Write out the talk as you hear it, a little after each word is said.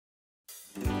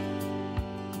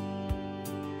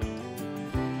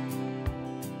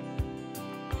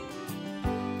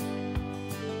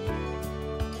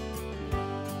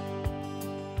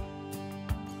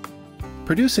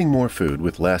Producing more food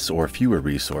with less or fewer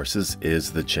resources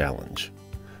is the challenge.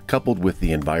 Coupled with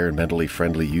the environmentally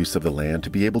friendly use of the land to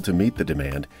be able to meet the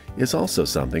demand is also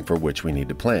something for which we need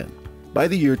to plan. By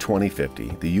the year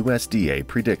 2050, the USDA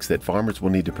predicts that farmers will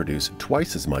need to produce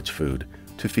twice as much food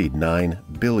to feed 9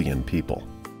 billion people.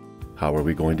 How are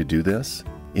we going to do this?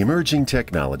 Emerging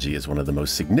technology is one of the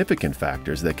most significant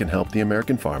factors that can help the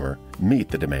American farmer meet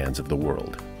the demands of the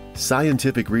world.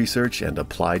 Scientific research and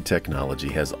applied technology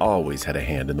has always had a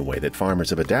hand in the way that farmers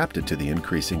have adapted to the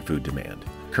increasing food demand.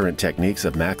 Current techniques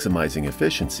of maximizing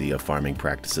efficiency of farming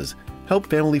practices help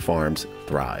family farms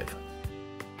thrive.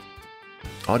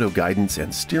 Auto guidance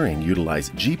and steering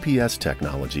utilize GPS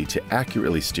technology to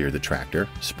accurately steer the tractor,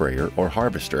 sprayer, or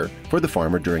harvester for the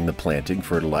farmer during the planting,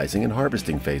 fertilizing, and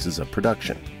harvesting phases of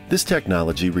production. This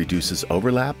technology reduces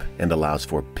overlap and allows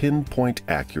for pinpoint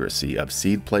accuracy of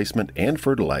seed placement and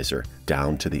fertilizer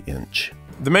down to the inch.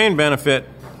 The main benefit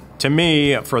to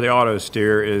me for the auto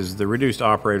steer is the reduced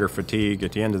operator fatigue.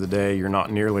 At the end of the day, you're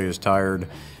not nearly as tired.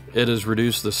 It has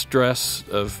reduced the stress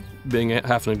of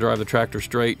having to drive the tractor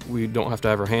straight. We don't have to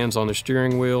have our hands on the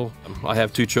steering wheel. I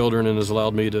have 2 children and has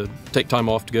allowed me to take time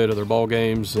off to go to their ball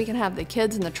games. We can have the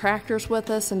kids and the tractors with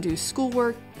us and do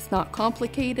schoolwork. It's not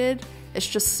complicated, it's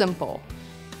just simple.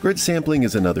 Grid sampling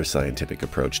is another scientific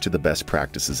approach to the best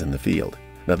practices in the field.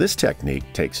 Now, this technique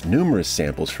takes numerous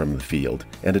samples from the field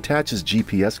and attaches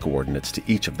GPS coordinates to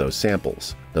each of those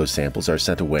samples. Those samples are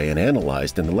sent away and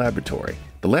analyzed in the laboratory.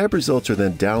 The lab results are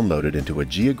then downloaded into a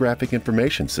geographic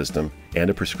information system, and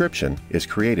a prescription is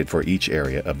created for each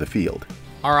area of the field.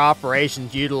 Our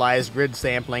operations utilize grid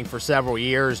sampling for several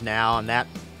years now, and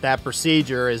that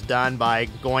procedure is done by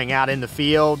going out in the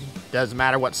field. Doesn't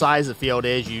matter what size the field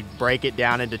is, you break it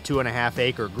down into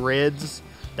 2.5-acre grids.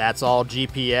 That's all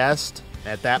GPS'd.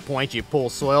 At that point, you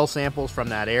pull soil samples from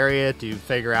that area to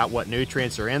figure out what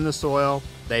nutrients are in the soil.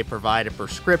 They provide a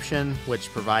prescription, which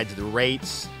provides the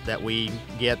rates that we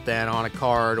get then on a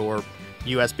card or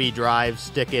USB drive,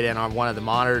 stick it in on one of the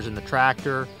monitors in the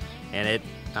tractor, and it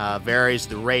varies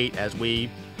the rate as we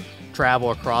travel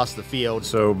across the field.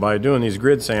 So by doing these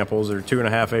grid samples, they're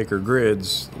 2.5-acre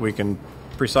grids, we can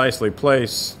precisely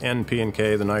place N, P, and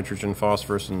K, the nitrogen,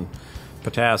 phosphorus, and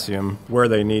potassium, where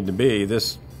they need to be.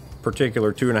 This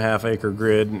particular 2.5-acre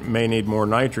grid may need more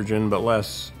nitrogen but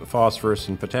less phosphorus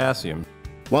and potassium.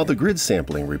 While the grid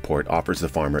sampling report offers the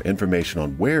farmer information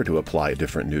on where to apply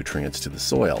different nutrients to the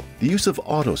soil, the use of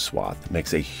auto swath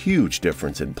makes a huge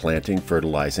difference in planting,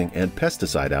 fertilizing, and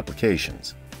pesticide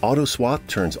applications. Auto swath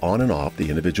turns on and off the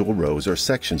individual rows or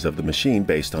sections of the machine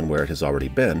based on where it has already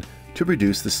been to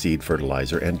reduce the seed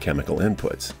fertilizer and chemical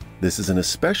inputs. This is an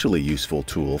especially useful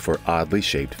tool for oddly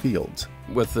shaped fields.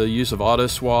 With the use of auto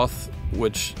swath,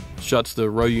 which shuts the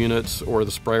row units or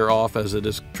the sprayer off as it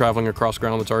is traveling across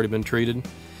ground that's already been treated,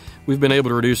 we've been able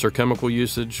to reduce our chemical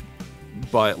usage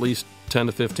by at least 10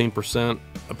 to 15%.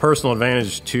 A personal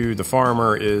advantage to the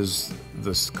farmer is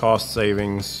this cost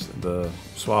savings. The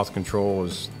swath control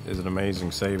is an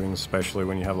amazing savings, especially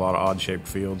when you have a lot of odd-shaped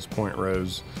fields, point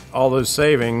rows. All those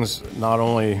savings not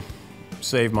only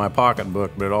save my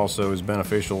pocketbook, but it also is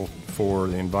beneficial for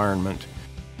the environment.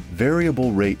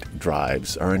 Variable rate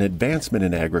drives are an advancement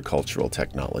in agricultural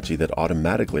technology that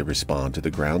automatically respond to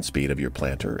the ground speed of your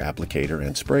planter, applicator,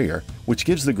 and sprayer, which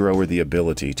gives the grower the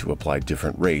ability to apply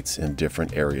different rates in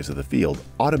different areas of the field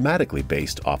automatically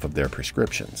based off of their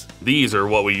prescriptions. These are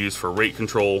what we use for rate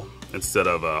control instead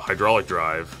of a hydraulic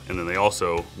drive, and then they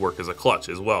also work as a clutch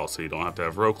as well, so you don't have to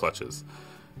have row clutches.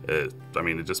 It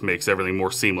just makes everything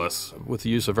more seamless. With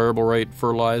the use of variable rate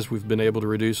fertilize, we've been able to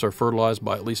reduce our fertilize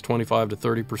by at least 25 to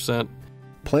 30%.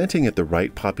 Planting at the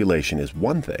right population is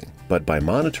one thing, but by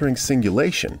monitoring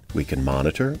singulation, we can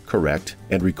monitor, correct,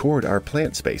 and record our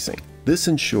plant spacing. This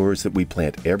ensures that we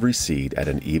plant every seed at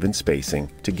an even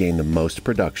spacing to gain the most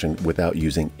production without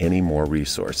using any more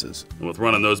resources. And with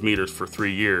running those meters for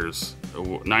 3 years,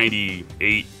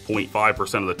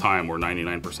 98.5% of the time we're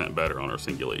 99% better on our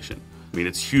singulation.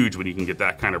 It's huge when you can get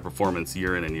that kind of performance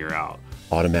year in and year out.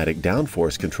 Automatic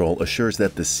downforce control assures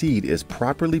that the seed is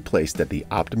properly placed at the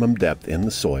optimum depth in the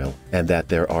soil and that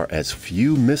there are as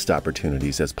few missed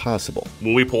opportunities as possible.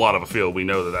 When we pull out of a field, we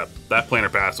know that planter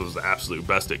pass was the absolute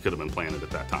best it could have been planted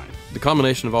at that time. The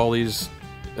combination of all these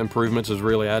improvements has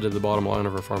really added to the bottom line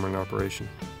of our farming operation.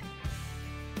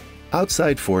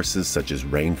 Outside forces such as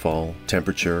rainfall,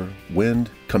 temperature, wind,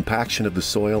 compaction of the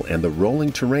soil, and the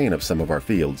rolling terrain of some of our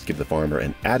fields give the farmer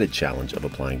an added challenge of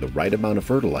applying the right amount of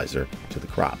fertilizer to the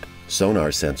crop. Sonar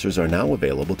sensors are now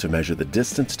available to measure the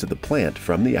distance to the plant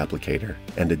from the applicator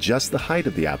and adjust the height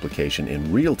of the application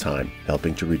in real time,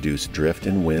 helping to reduce drift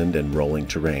in wind and rolling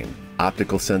terrain.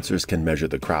 Optical sensors can measure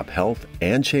the crop health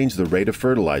and change the rate of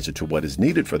fertilizer to what is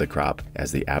needed for the crop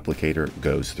as the applicator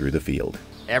goes through the field.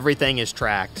 Everything is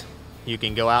tracked. You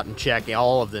can go out and check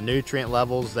all of the nutrient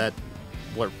levels that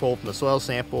were pulled from the soil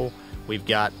sample. We've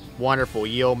got wonderful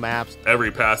yield maps.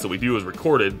 Every pass that we do is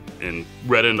recorded and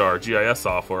read into our GIS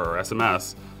software or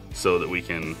SMS so that we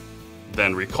can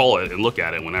then recall it and look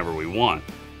at it whenever we want.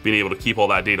 Being able to keep all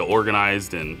that data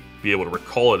organized and be able to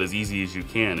recall it as easy as you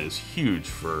can is huge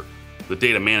for the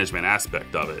data management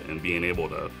aspect of it and being able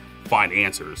to find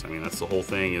answers. I mean, that's the whole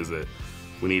thing, is that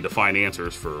we need to find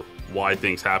answers for why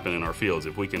things happen in our fields.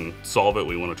 If we can solve it,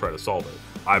 we want to try to solve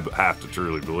it. I have to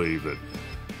truly believe that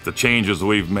the changes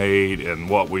we've made and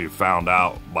what we've found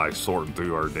out by sorting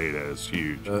through our data is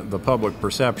huge. The public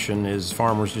perception is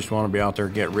farmers just want to be out there,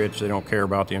 get rich, they don't care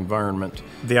about the environment.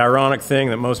 The ironic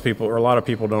thing that most people, or a lot of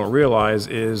people, don't realize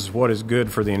is what is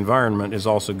good for the environment is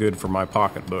also good for my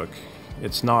pocketbook.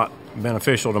 It's not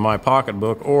beneficial to my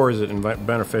pocketbook, or is it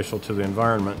beneficial to the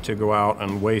environment to go out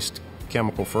and waste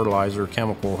chemical fertilizer,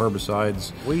 chemical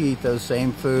herbicides? We eat those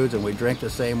same foods and we drink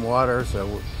the same water,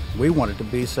 so we want it to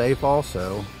be safe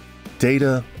also.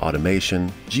 Data,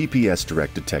 automation,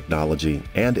 GPS-directed technology,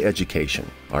 and education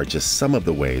are just some of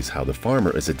the ways how the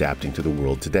farmer is adapting to the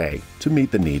world today to meet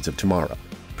the needs of tomorrow.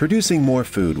 Producing more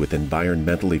food with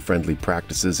environmentally friendly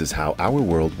practices is how our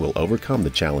world will overcome the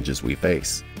challenges we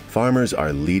face. Farmers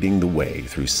are leading the way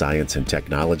through science and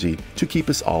technology to keep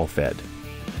us all fed.